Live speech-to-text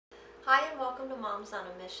Hi and welcome to Moms on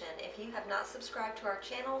a Mission. If you have not subscribed to our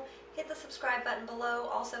channel, hit the subscribe button below.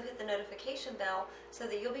 Also hit the notification bell so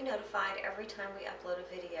that you'll be notified every time we upload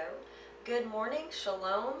a video. Good morning,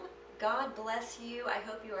 shalom. God bless you. I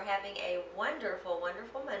hope you are having a wonderful,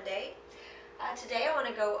 wonderful Monday. Today I want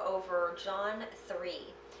to go over John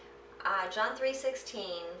 3. John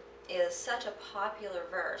 3:16 is such a popular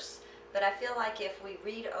verse, but I feel like if we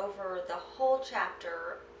read over the whole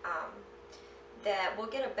chapter, that we'll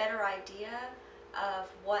get a better idea of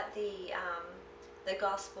what the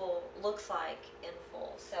gospel looks like in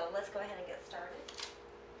full. So let's go ahead and get started.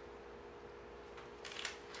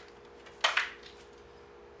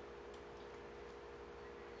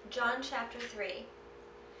 John chapter 3.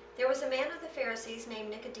 There was a man of the Pharisees named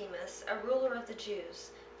Nicodemus, a ruler of the Jews.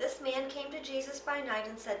 This man came to Jesus by night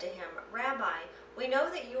and said to him, "Rabbi, we know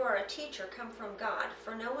that you are a teacher come from God,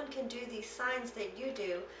 for no one can do these signs that you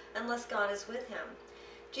do unless God is with him."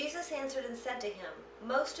 Jesus answered and said to him,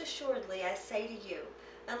 "Most assuredly I say to you,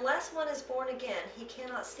 unless one is born again, he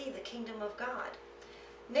cannot see the kingdom of God."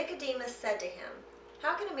 Nicodemus said to him,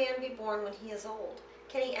 "How can a man be born when he is old?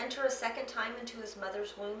 Can he enter a second time into his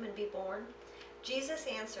mother's womb and be born?" Jesus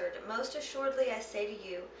answered, "Most assuredly I say to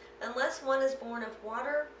you, unless one is born of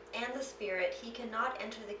water and the Spirit, he cannot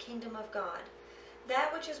enter the kingdom of God.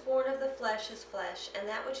 That which is born of the flesh is flesh, and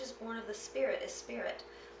that which is born of the Spirit is spirit.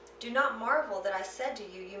 Do not marvel that I said to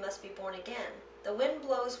you, you must be born again. The wind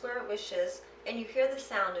blows where it wishes, and you hear the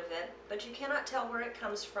sound of it, but you cannot tell where it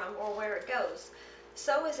comes from or where it goes.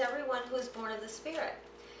 So is everyone who is born of the Spirit."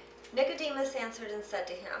 Nicodemus answered and said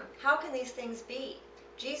to him, "How can these things be?"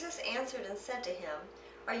 Jesus answered and said to him,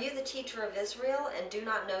 "Are you the teacher of Israel and do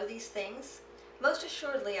not know these things? Most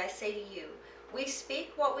assuredly I say to you, we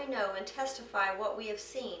speak what we know and testify what we have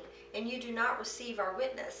seen, and you do not receive our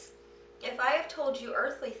witness. If I have told you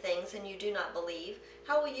earthly things and you do not believe,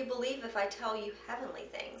 how will you believe if I tell you heavenly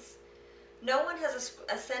things? No one has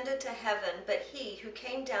ascended to heaven but he who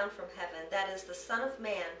came down from heaven, that is the Son of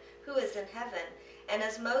Man who is in heaven. And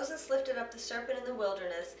as Moses lifted up the serpent in the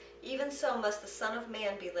wilderness, even so must the Son of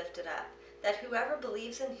Man be lifted up, that whoever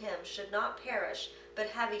believes in him should not perish,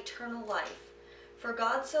 but have eternal life. For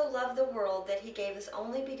God so loved the world that he gave his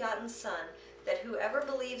only begotten Son, that whoever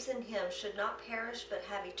believes in him should not perish, but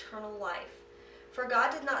have eternal life. For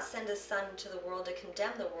God did not send his Son into the world to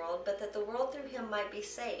condemn the world, but that the world through him might be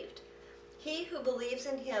saved. He who believes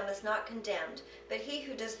in him is not condemned, but he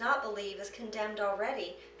who does not believe is condemned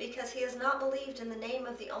already, because he has not believed in the name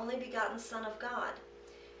of the only begotten Son of God.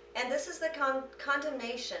 And this is the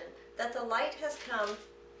condemnation, that the light has come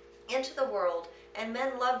into the world, and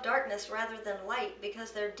men love darkness rather than light,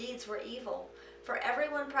 because their deeds were evil. For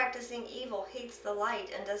everyone practicing evil hates the light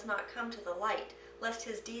and does not come to the light, lest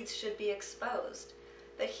his deeds should be exposed.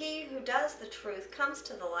 But he who does the truth comes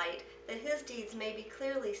to the light, that his deeds may be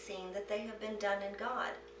clearly seen that they have been done in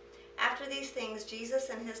God. After these things Jesus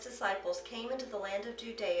and his disciples came into the land of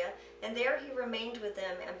Judea, and there he remained with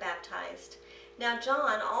them and baptized. Now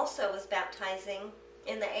John also was baptizing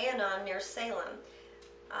in the Aenon near Salem,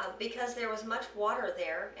 because there was much water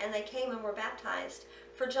there, and they came and were baptized,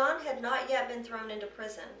 for John had not yet been thrown into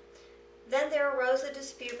prison. Then there arose a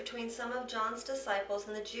dispute between some of John's disciples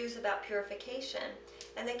and the Jews about purification.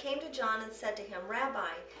 And they came to John and said to him,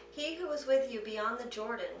 "Rabbi, he who was with you beyond the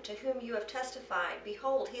Jordan, to whom you have testified,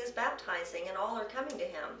 behold, he is baptizing, and all are coming to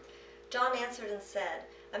him." John answered and said,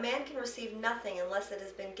 "A man can receive nothing unless it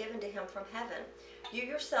has been given to him from heaven. You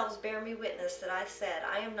yourselves bear me witness that I said,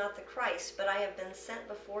 I am not the Christ, but I have been sent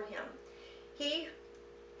before him. He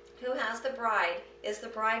who has the bride is the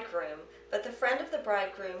bridegroom, but the friend of the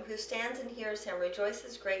bridegroom who stands and hears him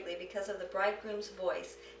rejoices greatly because of the bridegroom's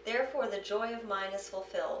voice. Therefore the joy of mine is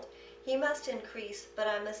fulfilled. He must increase, but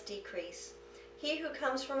I must decrease. He who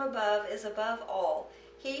comes from above is above all.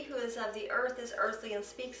 He who is of the earth is earthly and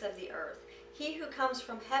speaks of the earth. He who comes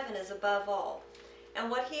from heaven is above all. And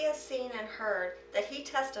what he has seen and heard, that he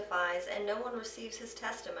testifies, and no one receives his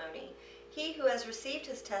testimony. He who has received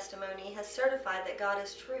his testimony has certified that God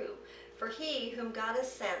is true. For he whom God has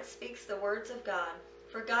sent speaks the words of God,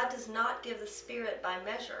 for God does not give the Spirit by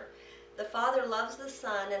measure. The Father loves the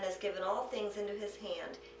Son and has given all things into his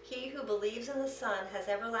hand. He who believes in the Son has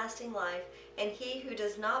everlasting life, and he who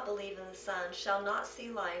does not believe in the Son shall not see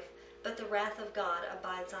life, but the wrath of God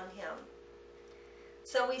abides on him.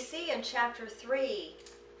 So we see in chapter 3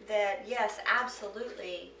 that, yes,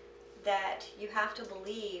 absolutely, that you have to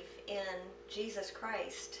believe in Jesus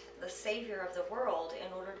Christ, the Savior of the world,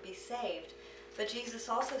 in order to be saved. But Jesus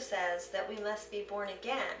also says that we must be born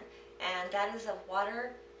again, and that is of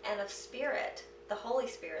water and of Spirit, the Holy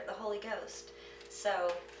Spirit, the Holy Ghost.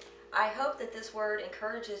 So I hope that this word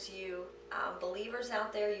encourages you, believers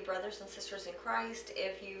out there, you brothers and sisters in Christ.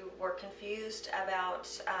 If you were confused about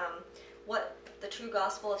what the true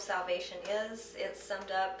gospel of salvation is, it's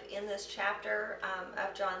summed up in this chapter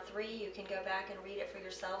of John 3. You can go back and read it for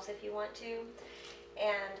yourselves if you want to.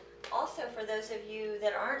 And also for those of you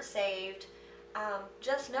that aren't saved,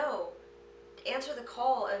 just know, answer the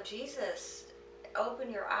call of Jesus.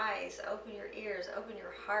 Open your eyes, open your ears, open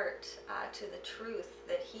your heart to the truth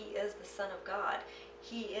that He is the Son of God.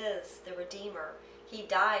 He is the Redeemer. He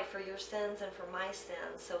died for your sins and for my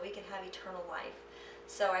sins so we can have eternal life.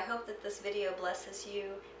 So I hope that this video blesses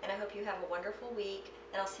you, and I hope you have a wonderful week,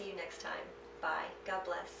 and I'll see you next time. Bye. God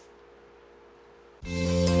bless.